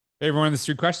Hey everyone, this is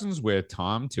Three Questions with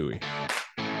Tom Toohey.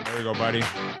 There we go, buddy.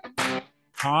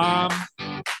 Tom,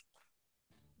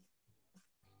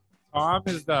 Tom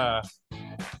is the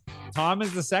Tom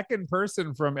is the second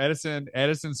person from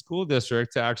Edison School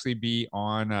District to actually be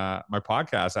on my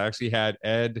podcast. I actually had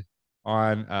Ed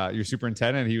on your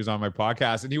superintendent. He was on my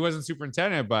podcast, and he wasn't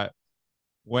superintendent, but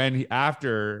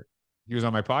after he was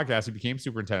on my podcast, he became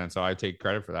superintendent. So I take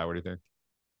credit for that. What do you think?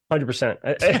 100%.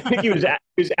 I think he was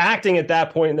acting at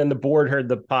that point, and then the board heard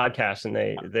the podcast, and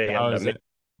they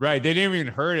right. They didn't even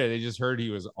heard it. They just heard he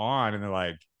was on, and they're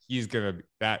like, he's gonna be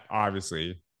that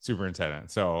obviously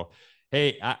superintendent. So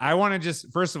hey, I want to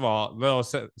just first of all,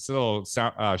 little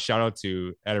shout out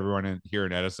to everyone here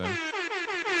in Edison.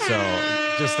 So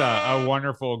just a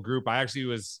wonderful group. I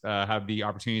actually have the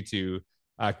opportunity to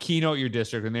keynote your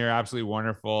district, and they're absolutely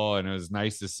wonderful, and it was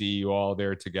nice to see you all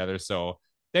there together. So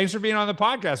thanks for being on the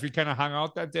podcast. We kind of hung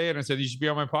out that day, and I said you should be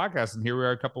on my podcast, and here we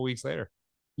are a couple weeks later.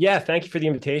 Yeah, thank you for the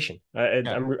invitation.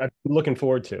 I'm looking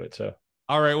forward to it. So,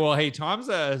 all right. Well, hey, Tom's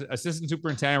a assistant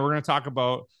superintendent. We're going to talk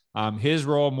about his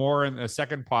role more in the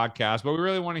second podcast, but we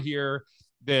really want to hear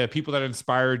the people that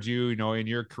inspired you, in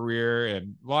your career,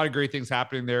 and a lot of great things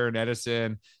happening there in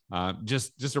Edison.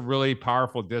 Just a really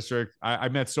powerful district. I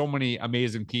met so many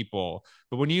amazing people,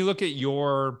 but when you look at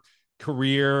your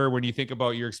career, when you think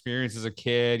about your experience as a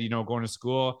kid, going to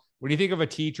school, when you think of a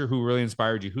teacher who really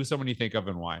inspired you, who's someone you think of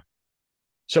and why?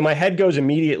 So my head goes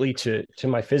immediately to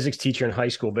my physics teacher in high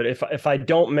school. But if I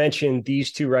don't mention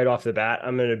these two right off the bat,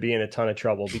 I'm going to be in a ton of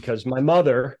trouble, because my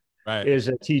mother is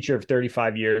a teacher of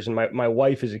 35 years, and my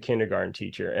wife is a kindergarten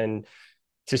teacher. And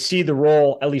to see the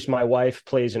role, at least my wife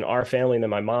plays in our family, and then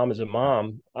my mom is a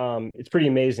mom, it's pretty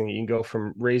amazing that you can go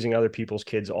from raising other people's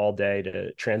kids all day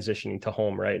to transitioning to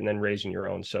home, right? And then raising your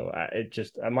own. So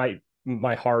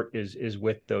my heart is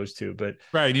with those two. But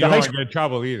right, you don't want to get in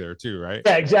trouble either, too, right?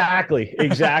 Yeah, exactly.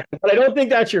 But I don't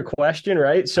think that's your question,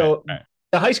 right? So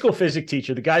the high school physics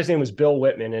teacher, the guy's name was Bill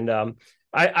Whitman, and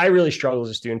I really struggled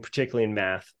as a student, particularly in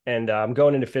math. And I'm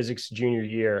going into physics junior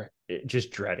year,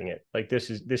 just dreading it. Like, this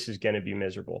is going to be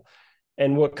miserable.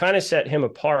 And what kind of set him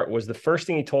apart was the first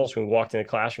thing he told us when we walked in the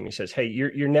classroom. He says, "Hey,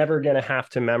 you're never going to have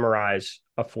to memorize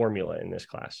a formula in this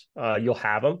class. You'll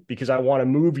have them, because I want to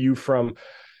move you from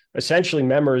essentially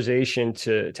memorization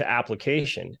to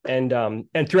application." And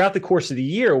throughout the course of the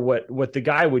year, what the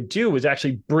guy would do was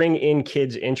actually bring in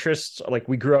kids' interests. Like,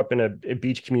 we grew up in a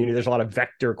beach community. There's a lot of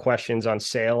vector questions on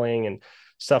sailing and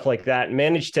stuff like that, and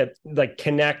managed to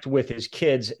connect with his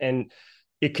kids. And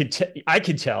I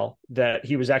could tell that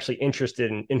he was actually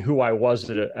interested in who I was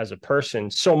as a person,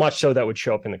 so much so that would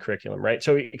show up in the curriculum, right?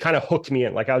 So it kind of hooked me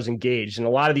in, like I was engaged. And a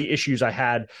lot of the issues I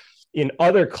had in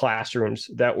other classrooms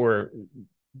that were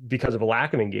because of a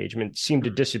lack of engagement seemed to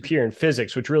disappear in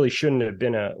physics, which really shouldn't have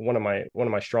been one of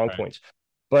my strong points.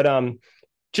 But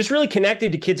just really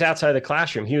connected to kids outside of the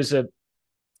classroom. He was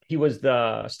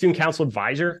the student council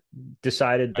advisor,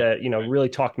 decided that, really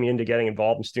talked me into getting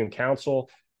involved in student council.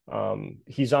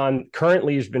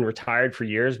 Currently he's been retired for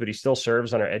years, but he still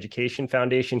serves on our education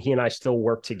foundation. He and I still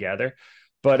work together.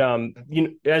 But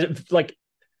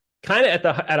kind of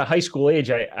at a high school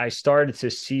age, I started to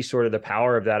see sort of the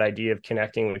power of that idea of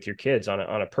connecting with your kids on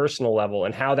a personal level,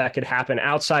 and how that could happen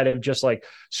outside of just like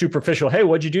superficial, "Hey,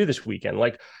 what'd you do this weekend?"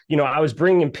 I was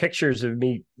bringing in pictures of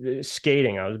me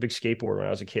skating. I was a big skateboarder when I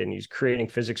was a kid, and he's creating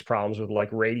physics problems with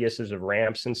radiuses of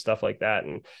ramps and stuff like that.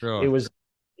 And it was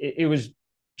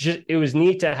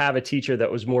neat to have a teacher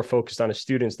that was more focused on his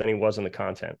students than he was on the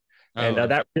content. And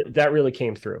that really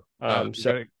came through.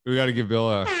 So we got to give Bill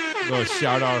a little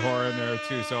shout out horror in there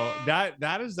too. So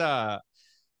that is I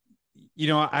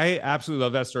absolutely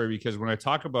love that story, because when I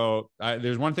talk about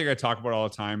there's one thing I talk about all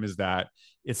the time, is that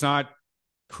it's not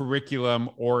curriculum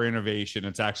or innovation,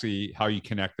 it's actually how you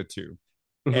connect the two.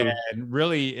 Mm-hmm. And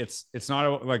really it's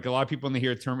not like a lot of people, when they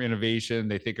hear the term innovation,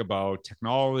 they think about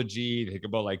technology, they think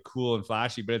about cool and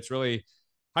flashy, but it's really,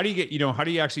 how do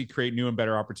you actually create new and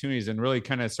better opportunities? And really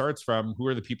kind of starts from who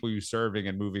are the people you're serving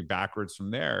and moving backwards from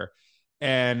there.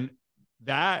 And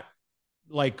that,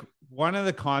 one of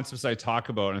the concepts I talk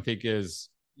about, and I think is,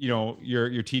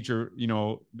 your teacher,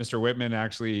 Mr. Whitman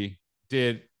actually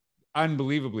did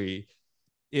unbelievably,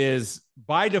 is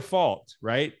by default,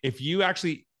 right? If you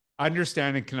actually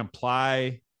understand and can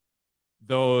apply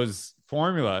those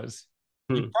formulas,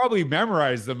 you probably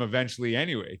memorize them eventually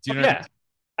anyway. Do you know? Yeah,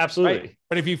 absolutely. Right?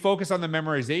 But if you focus on the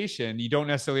memorization, you don't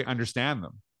necessarily understand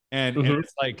them. And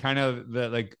it's kind of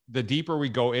the deeper we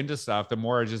go into stuff, the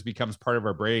more it just becomes part of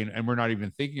our brain, and we're not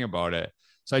even thinking about it.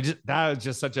 So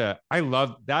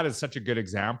that is such a good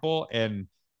example. And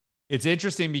it's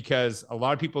interesting because a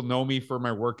lot of people know me for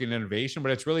my work in innovation,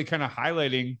 but it's really kind of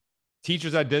highlighting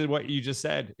teachers that did what you just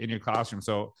said in your classroom.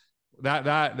 So that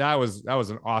was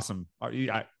an awesome,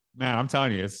 man, I'm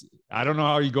telling you, I don't know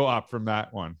how you go up from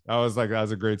that one. That was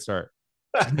a great start.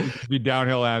 Be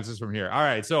downhill answers from here. All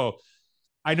right. So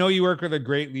I know you work with a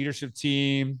great leadership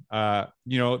team,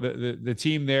 the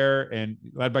team there and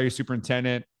led by your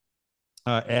superintendent,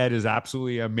 Ed, is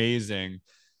absolutely amazing.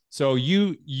 So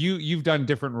you've done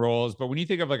different roles, but when you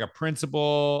think of like a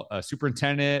principal, a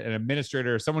superintendent, an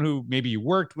administrator, someone who maybe you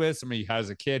worked with, somebody who has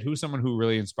a kid, who's someone who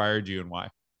really inspired you and why?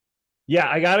 Yeah,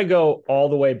 I got to go all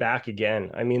the way back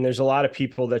again. I mean, there's a lot of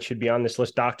people that should be on this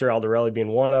list. Dr. Aldarelli being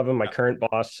one of them, my current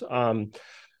boss.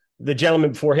 The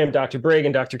gentleman before him, Dr. Brigg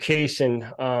and Dr.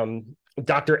 Kaysen,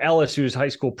 Dr. Ellis, who's a high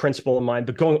school principal of mine,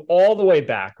 but going all the way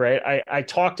back, right? I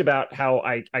talked about how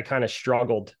I kind of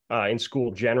struggled in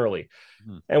school generally.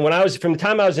 Mm-hmm. And from the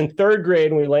time I was in third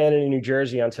grade, when we landed in New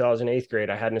Jersey until I was in eighth grade,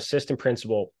 I had an assistant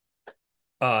principal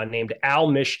named Al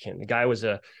Mishkin. The guy was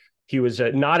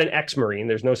not an ex-Marine.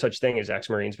 There's no such thing as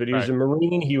ex-Marines, but he was a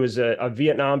Marine. He was a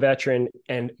Vietnam veteran.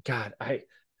 And God,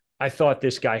 I thought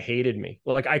this guy hated me.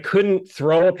 Like I couldn't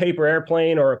throw a paper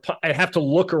airplane I'd have to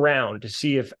look around to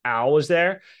see if Al was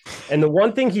there. And the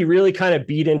one thing he really kind of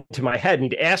beat into my head, and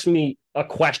he'd ask me a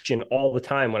question all the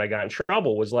time when I got in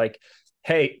trouble, was like,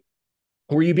 hey,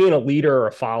 were you being a leader or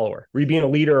a follower? Were you being a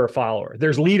leader or a follower?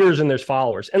 There's leaders and there's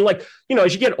followers. And like,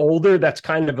 as you get older, that's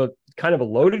kind of a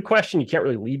loaded question. You can't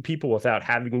really lead people without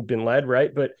having been led,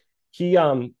 right? But he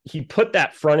put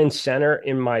that front and center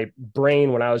in my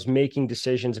brain when I was making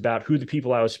decisions about who the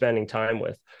people I was spending time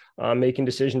with, making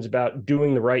decisions about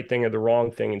doing the right thing or the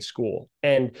wrong thing in school.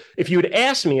 And if you had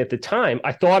asked me at the time,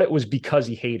 I thought it was because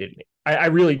he hated me. I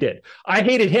really did. I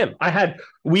hated him.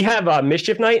 We have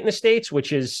mischief night in the States,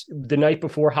 which is the night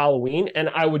before Halloween. And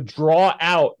I would draw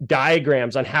out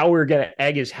diagrams on how we were going to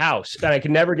egg his house. And I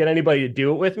could never get anybody to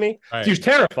do it with me. Right. He was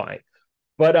terrifying.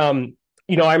 But,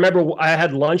 I remember I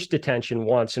had lunch detention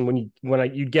once. And when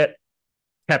you'd get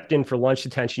kept in for lunch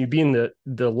detention, you'd be in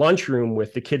the lunchroom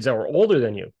with the kids that were older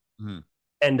than you. Mm-hmm.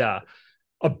 And,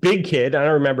 a big kid, I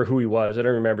don't remember who he was. I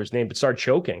don't remember his name, but started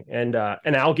choking. And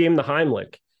Al gave him the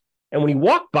Heimlich. And when he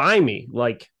walked by me,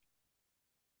 like,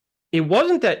 it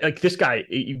wasn't that like this guy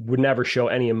would never show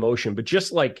any emotion, but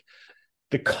just like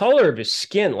the color of his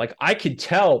skin, like I could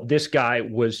tell this guy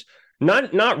was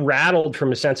not rattled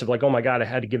from a sense of like, oh my God, I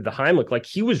had to give the Heimlich. Like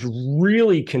he was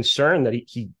really concerned that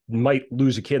he might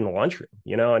lose a kid in the lunchroom,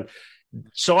 and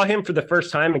saw him for the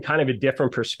first time in kind of a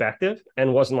different perspective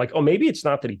and wasn't like, oh, maybe it's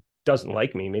not that he doesn't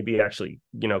like me. Maybe he actually,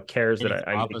 cares that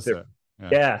I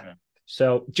yeah.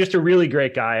 So just a really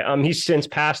great guy. He's since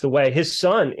passed away. His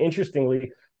son,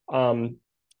 interestingly, I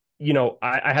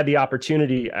had the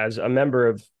opportunity as a member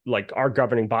of like our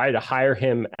governing body to hire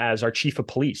him as our chief of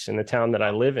police in the town that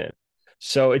I live in.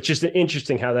 So it's just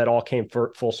interesting how that all came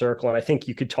full circle. And I think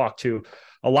you could talk to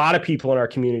a lot of people in our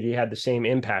community had the same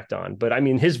impact on. But I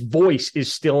mean, his voice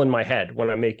is still in my head when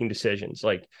I'm making decisions.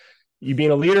 Like, you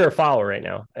being a leader or follower right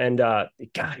now? And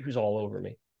God, he was all over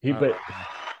me.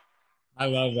 I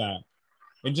love that.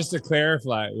 And just to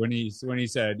clarify, when he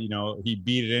said, he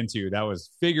beat it into you, that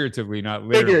was figuratively, not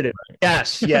literally. Figurative. Right?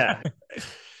 Yes. Yeah.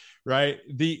 Right.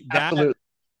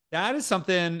 That is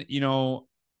something,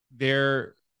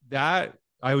 that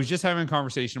I was just having a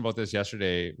conversation about this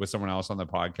yesterday with someone else on the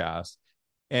podcast.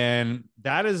 And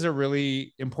that is a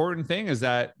really important thing, is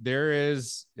that there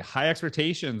is high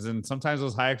expectations. And sometimes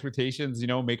those high expectations,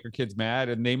 make your kids mad,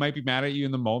 and they might be mad at you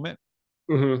in the moment.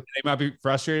 Mm-hmm. They might be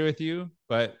frustrated with you,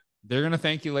 but they're going to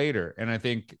thank you later. And I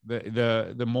think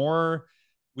the more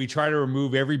we try to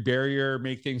remove every barrier,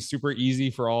 make things super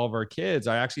easy for all of our kids,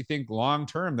 I actually think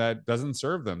long-term that doesn't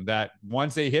serve them. That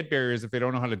once they hit barriers, if they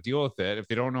don't know how to deal with it, if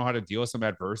they don't know how to deal with some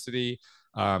adversity,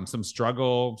 some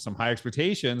struggle, some high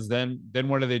expectations, then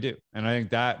what do they do? And I think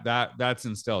that's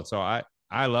instilled. So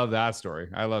I love that story.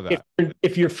 I love that.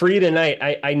 If you're free tonight,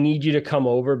 I need you to come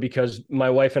over, because my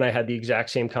wife and I had the exact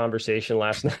same conversation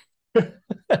last night.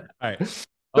 All right.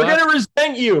 They're going to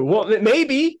resent you. Well,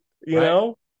 maybe,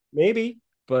 maybe,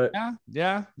 but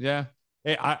yeah.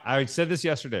 Hey, I said this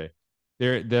yesterday.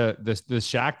 The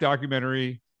Shaq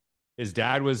documentary, his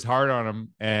dad was hard on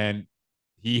him and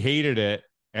he hated it.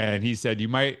 And he said, you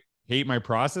might hate my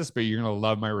process, but you're going to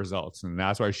love my results. And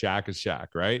that's why Shaq is Shaq.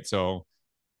 Right. So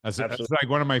that's like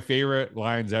one of my favorite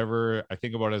lines ever. I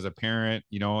think about it as a parent,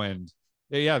 and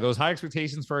those high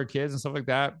expectations for our kids and stuff like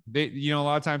that. They, a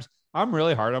lot of times, I'm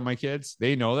really hard on my kids.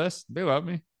 They know this. They love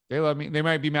me. They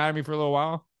might be mad at me for a little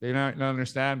while. They don't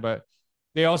understand, but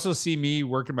they also see me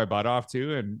working my butt off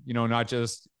too. And, not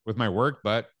just with my work,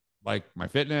 but like my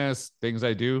fitness, things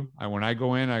I do. When I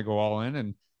go in, I go all in.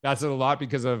 And that's a lot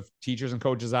because of teachers and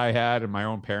coaches I had and my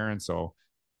own parents. So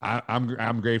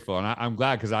I'm grateful. And I'm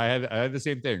glad because I had the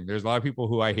same thing. There's a lot of people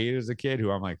who I hated as a kid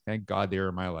who I'm like, thank God they were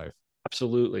in my life.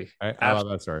 Absolutely. I love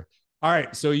that story. All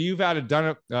right. So you've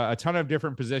done a ton of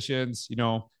different positions,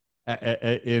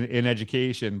 in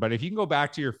education. But if you can go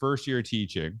back to your first year of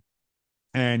teaching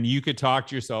and you could talk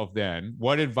to yourself then,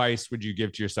 what advice would you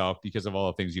give to yourself because of all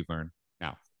the things you've learned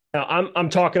now? Now I'm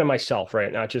talking to myself,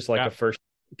 right? Not just like a first,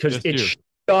 because it's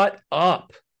shut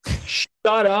up.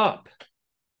 Shut up.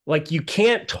 Like you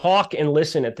can't talk and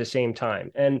listen at the same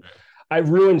time. And I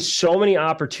ruined so many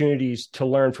opportunities to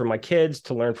learn from my kids,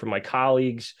 to learn from my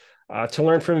colleagues, to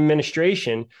learn from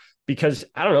administration, because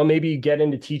I don't know, maybe you get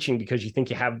into teaching because you think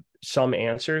you have some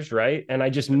answers, right? And I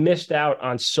just missed out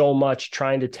on so much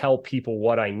trying to tell people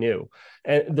what I knew.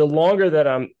 And the longer that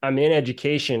I'm in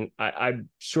education, I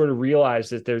sort of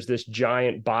realized that there's this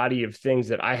giant body of things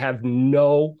that I have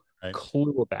no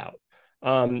clue about.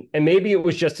 And maybe it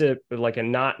was just a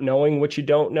not knowing what you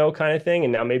don't know kind of thing.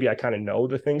 And now maybe I kind of know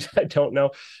the things I don't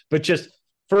know, but just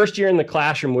first year in the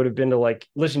classroom would have been to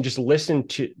listen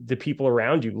to the people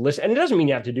around you. Listen. And it doesn't mean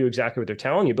you have to do exactly what they're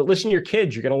telling you, but listen to your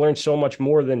kids. You're going to learn so much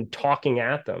more than talking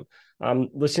at them.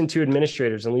 Listen to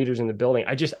administrators and leaders in the building.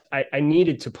 I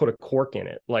needed to put a cork in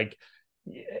it.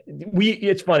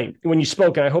 It's funny when you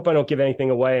spoke, and I hope I don't give anything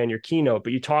away on your keynote,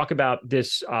 but you talk about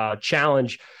this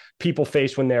challenge people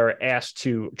face when they're asked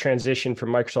to transition from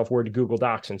Microsoft Word to Google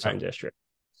Docs in some district.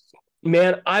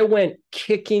 Man, I went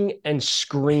kicking and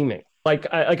screaming.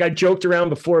 I joked around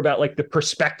before about the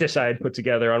prospectus I had put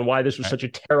together on why this was such a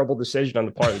terrible decision on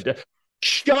the part of the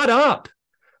shut up.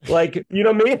 You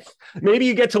know what I mean? Maybe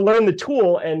you get to learn the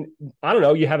tool and I don't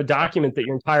know, you have a document that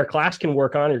your entire class can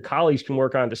work on, your colleagues can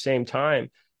work on at the same time.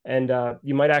 And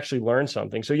you might actually learn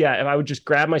something. So yeah, if I would just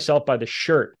grab myself by the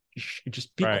shirt,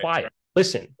 just be quiet,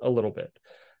 listen a little bit.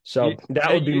 So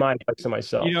that would be my advice to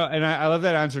myself. And I love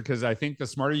that answer because I think the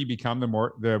smarter you become, the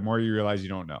more you realize you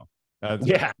don't know.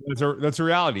 That's a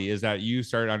reality, is that you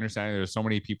start understanding there's so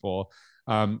many people.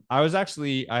 I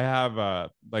have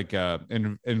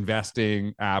an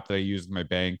investing app that I use in my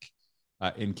bank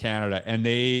in Canada, and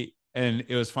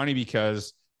it was funny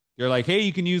because they're like, hey,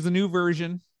 you can use the new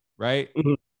version, right?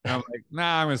 Mm-hmm. And I'm like,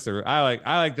 nah,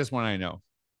 I like this one I know.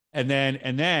 And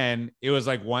then it was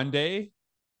like one day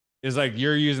is like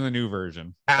you're using the new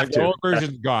version. The old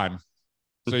version's gone.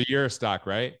 So you're stuck,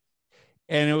 right?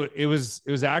 And it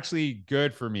was actually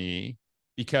good for me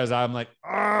because I'm like, oh,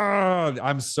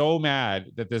 I'm so mad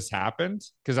that this happened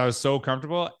because I was so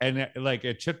comfortable. And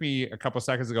it took me a couple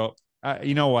seconds to go,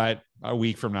 you know what? A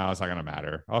week from now, it's not going to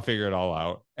matter. I'll figure it all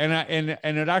out. And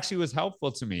it actually was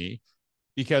helpful to me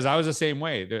because I was the same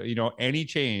way. Any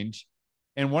change.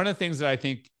 And one of the things that I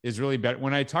think is really better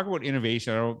when I talk about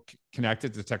innovation, I don't connect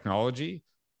it to technology,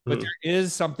 but there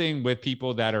is something with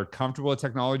people that are comfortable with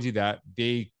technology that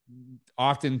they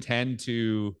often tend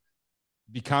to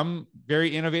become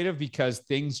very innovative because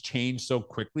things change so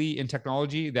quickly in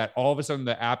technology that all of a sudden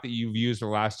the app that you've used for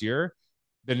the last year,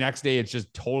 the next day it's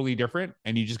just totally different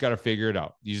and you just got to figure it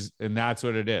out. And that's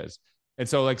what it is. And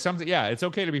so it's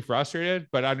okay to be frustrated,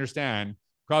 but understand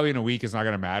probably in a week it's not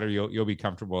going to matter. You'll be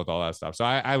comfortable with all that stuff. So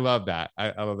I love that.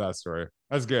 I love that story.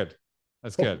 That's good.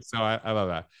 So I love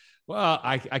that. Well,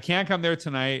 I can't come there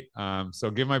tonight. So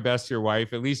give my best to your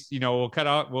wife. At least,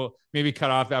 we'll maybe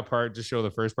cut off that part, just show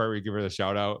the first part where you give her the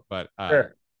shout out. But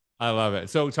sure. I love it.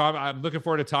 So Tom, I'm looking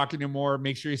forward to talking to you more.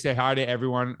 Make sure you say hi to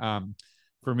everyone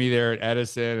for me there at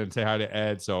Edison and say hi to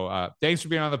Ed. So thanks for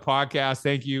being on the podcast.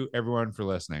 Thank you everyone for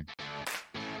listening.